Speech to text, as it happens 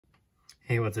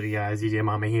Hey, what's up you guys,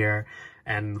 DJMama here,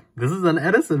 and this is an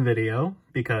Edison video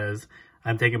because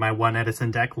I'm taking my one Edison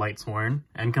deck, LIGHTSWORN,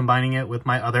 and combining it with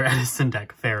my other Edison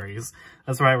deck, Fairies.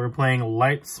 That's right, we're playing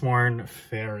LIGHTSWORN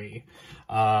Fairy.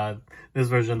 This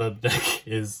version of the deck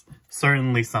is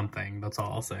certainly something, that's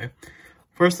all I'll say.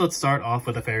 First, let's start off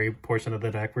with the Fairy portion of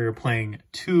the deck. We were playing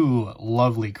two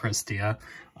lovely Christia.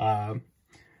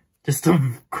 Just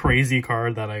a crazy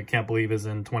card that I can't believe is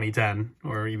in 2010,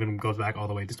 or even goes back all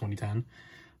the way to 2010.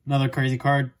 Another crazy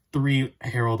card, 3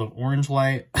 Herald of Orange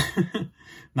Light.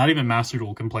 Not even Master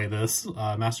Duel can play this.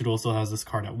 Master Duel still has this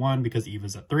card at 1 because Eve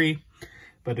is at 3,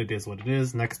 but it is what it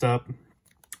is. Next up,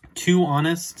 2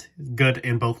 Honest, good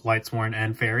in both LIGHTSWORN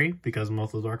and Fairy, because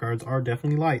most of our cards are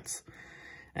definitely lights.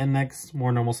 And next,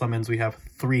 more normal summons, we have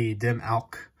 3 Dim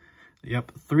Alch.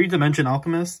 Yep, 3 Dimension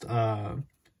Alchemist.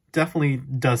 Definitely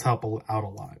does help out a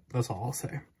lot. That's all I'll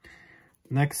say.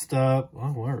 Next up,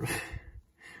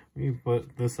 we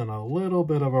put this in a little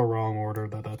bit of a wrong order,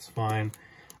 but that's fine.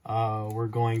 We're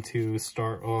going to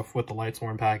start off with the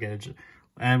LIGHTSWORN package,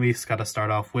 and we just got to start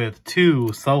off with 2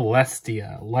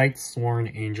 Celestia,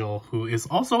 LIGHTSWORN Angel, who is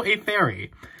also a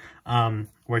fairy.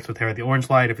 Works with Herald the Orange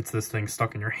Light if it's this thing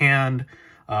stuck in your hand.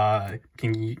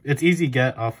 It's easy to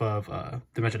get off of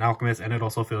Dimension Alchemist, and it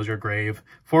also fills your grave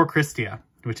for Christia,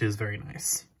 which is very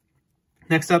nice.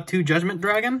 Next up, 2 Judgment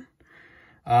Dragon.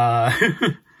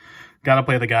 Gotta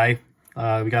play the guy.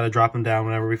 We gotta drop him down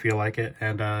whenever we feel like it.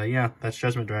 And yeah, that's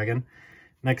Judgment Dragon.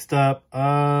 Next up,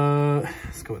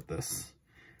 let's go with this.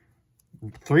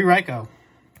 3 Raikou.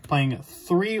 Playing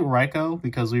 3 Raikou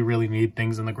because we really need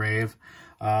things in the grave.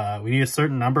 We need a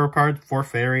certain number of cards, 4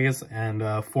 fairies and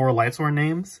 4 LIGHTSWORN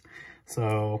names.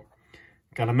 So,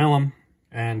 gotta mill him.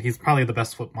 And he's probably the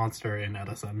best foot monster in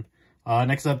Edison.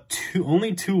 Next up,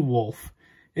 only 2 Wolf.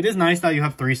 It is nice that you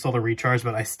have 3 Solar Recharge,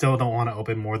 but I still don't want to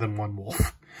open more than 1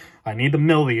 Wolf. I need to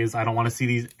mill these. I don't want to see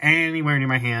these anywhere near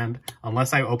my hand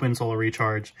unless I open Solar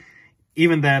Recharge.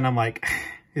 Even then, I'm like,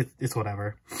 it's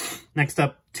whatever. Next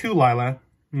up, 2 Lila.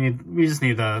 We just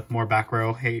need the more back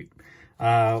row hate.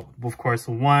 Of course,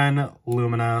 1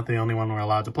 Lumina, the only one we're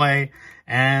allowed to play,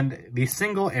 and the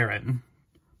single Aaron.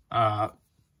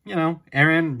 You know,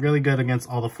 Aaron, really good against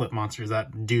all the flip monsters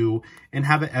that do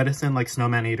inhabit Edison, like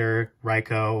Snowman Eater,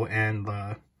 Raikou, and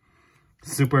the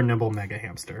Super Nimble Mega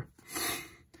Hamster.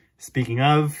 Speaking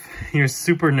of, here's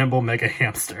Super Nimble Mega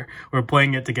Hamster. We're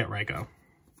playing it to get Raikou.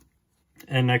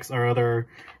 And next, our other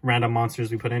random monsters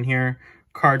we put in here.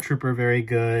 Card Trooper, very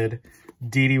good.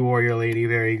 DD Warrior Lady,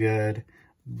 very good.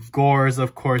 Gore's,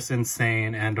 of course,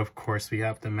 insane. And, of course, we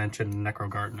have to mention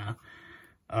Necrogardna.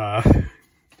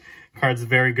 Card's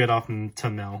very good off to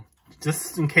mill,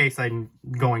 just in case I'm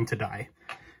going to die.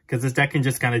 Because this deck can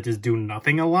just kind of just do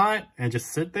nothing a lot and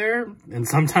just sit there. And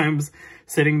sometimes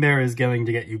sitting there is going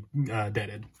to get you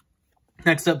deaded.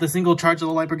 Next up, the single Charge of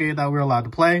the Light Brigade that we're allowed to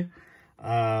play.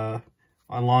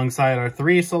 Alongside our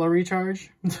 3 Solar Recharge.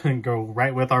 And go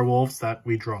right with our wolves that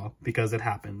we draw because it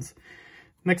happens.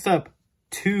 Next up,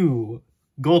 2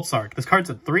 Gold Sark. This card's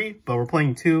at 3, but we're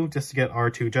playing 2 just to get our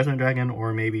 2 Judgment Dragon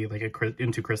or maybe like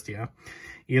into Christia.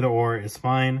 Either or is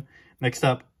fine. Next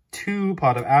up, 2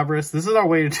 Pot of Avarice. This is our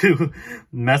way to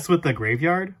mess with the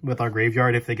graveyard. With our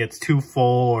graveyard, if it gets too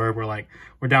full or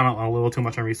we're down a little too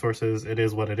much on resources, it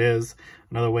is what it is.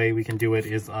 Another way we can do it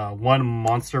is 1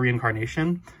 Monster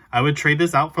Reincarnation. I would trade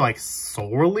this out for like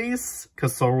Soul Release,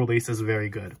 because Soul Release is very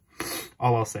good.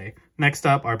 All I'll say. Next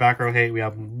up, our back row hate, we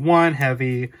have 1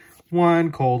 Heavy,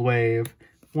 1 Cold Wave,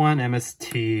 1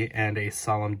 MST, and a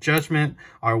Solemn Judgment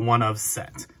are 1 of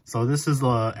set. So this is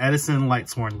the Edison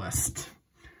LIGHTSWORN list.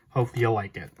 Hope you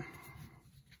like it.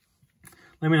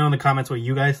 Let me know in the comments what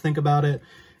you guys think about it.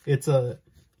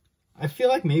 I feel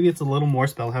like maybe it's a little more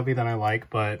spell heavy than I like,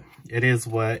 but it is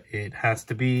what it has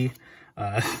to be.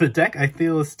 The deck I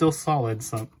feel is still solid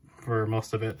for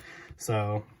most of it.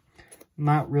 So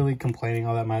not really complaining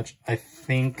all that much. I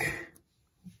think,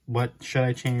 what should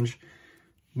I change?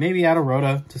 Maybe add a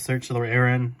Rhoda to search the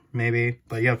Aaron, maybe,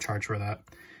 but you have charge for that.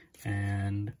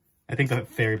 And I think the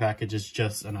fairy package is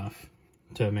just enough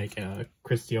to make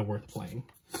Christia worth playing.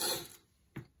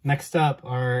 Next up,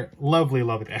 our lovely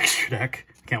extra deck.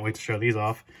 Can't wait to show these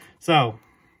off. So,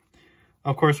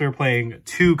 of course, we're playing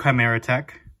 2 Chimera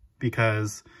Tech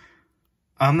because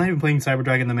I'm not even playing Cyber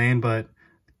Dragon in the main, but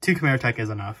 2 Chimera Tech is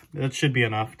enough. It should be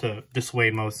enough to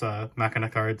dissuade most Machina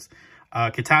cards.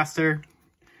 Catastor,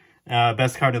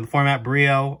 best card in the format,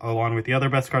 Brio, along with the other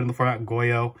best card in the format,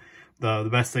 Goyo. The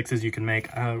best 6s you can make.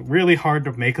 Really hard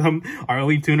to make them. Our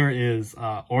only tuner is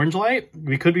Orange Light.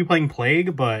 We could be playing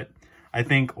Plague, but I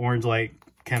think Orange Light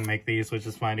can make these, which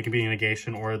is fine. It can be a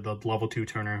negation or the level 2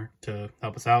 tuner to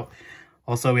help us out.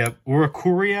 Also, we have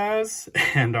Urukurias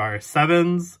and our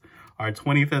 7s, our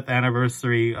 25th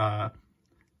anniversary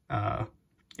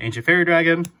Ancient Fairy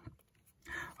Dragon,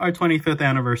 our 25th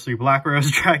anniversary Black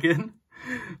Rose Dragon.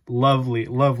 Lovely,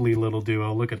 lovely little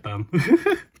duo. Look at them.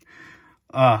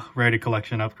 Rarity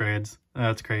collection upgrades.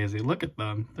 That's crazy. Look at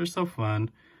them. They're so fun.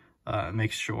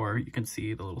 Make sure you can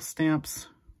see the little stamps.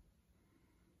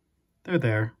 They're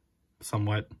there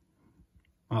somewhat.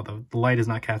 Oh, the light is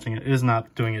not catching it. It is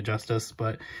not doing it justice,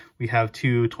 but we have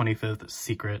 2 25th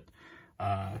secret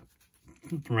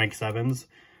rank 7s.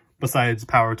 Besides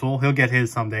Power Tool. He'll get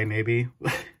his someday, maybe.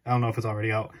 I don't know if it's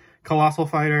already out. Colossal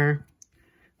Fighter.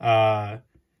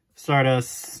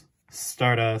 Stardust.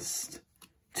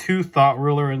 2 Thought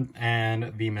Ruler,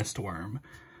 and the Mistworm.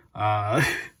 Not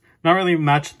really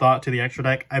much thought to the extra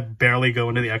deck. I barely go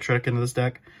into the extra deck into this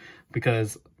deck,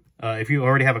 because if you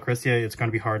already have a Christia, it's going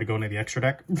to be hard to go into the extra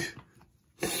deck.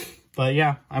 But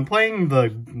yeah, I'm playing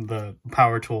the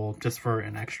Power Tool just for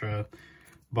an extra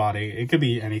body. It could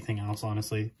be anything else,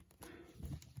 honestly.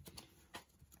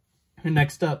 And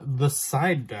next up, the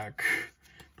side deck.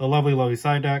 The lovely, lovely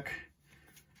side deck.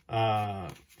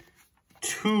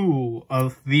 2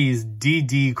 of these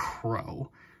DD Crow.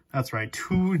 That's right,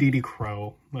 2 DD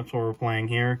Crow. That's what we're playing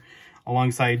here.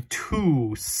 Alongside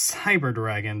 2 Cyber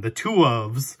Dragon. The 2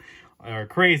 ofs are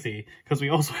crazy, because we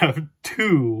also have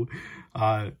 2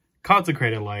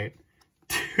 Consecrated Light,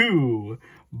 2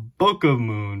 Book of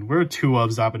Moon. We're 2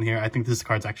 ofs up in here. I think this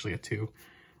card's actually a 2.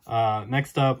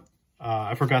 Next up,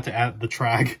 I forgot to add the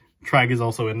Trag. Trag is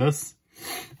also in this.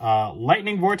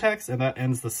 Lightning Vortex, and that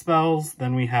ends the spells.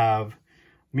 Then we have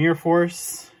Mirror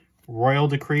Force, Royal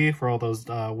Decree for all those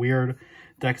weird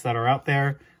decks that are out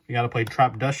there. We gotta play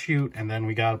Trap Dust Shoot, and then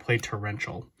we gotta play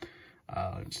Torrential.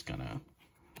 I'm just gonna...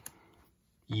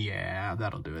 Yeah,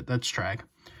 that'll do it. That's Trag.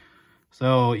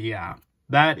 So, yeah.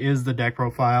 That is the deck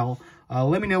profile.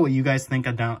 Let me know what you guys think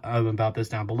about this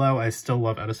down below. I still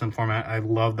love Edison Format. I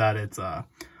love that it's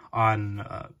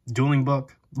on Dueling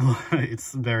Book.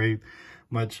 It's very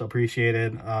much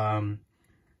appreciated.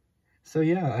 So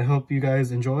yeah, I hope you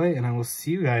guys enjoy, and I will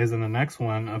see you guys in the next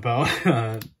one about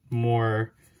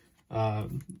more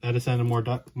Edison and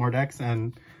more decks,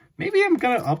 and maybe I'm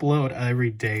gonna upload every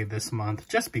day this month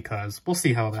just because. We'll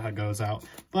see how that goes out.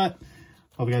 But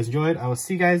hope you guys enjoyed. I will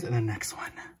see you guys in the next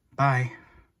one. Bye.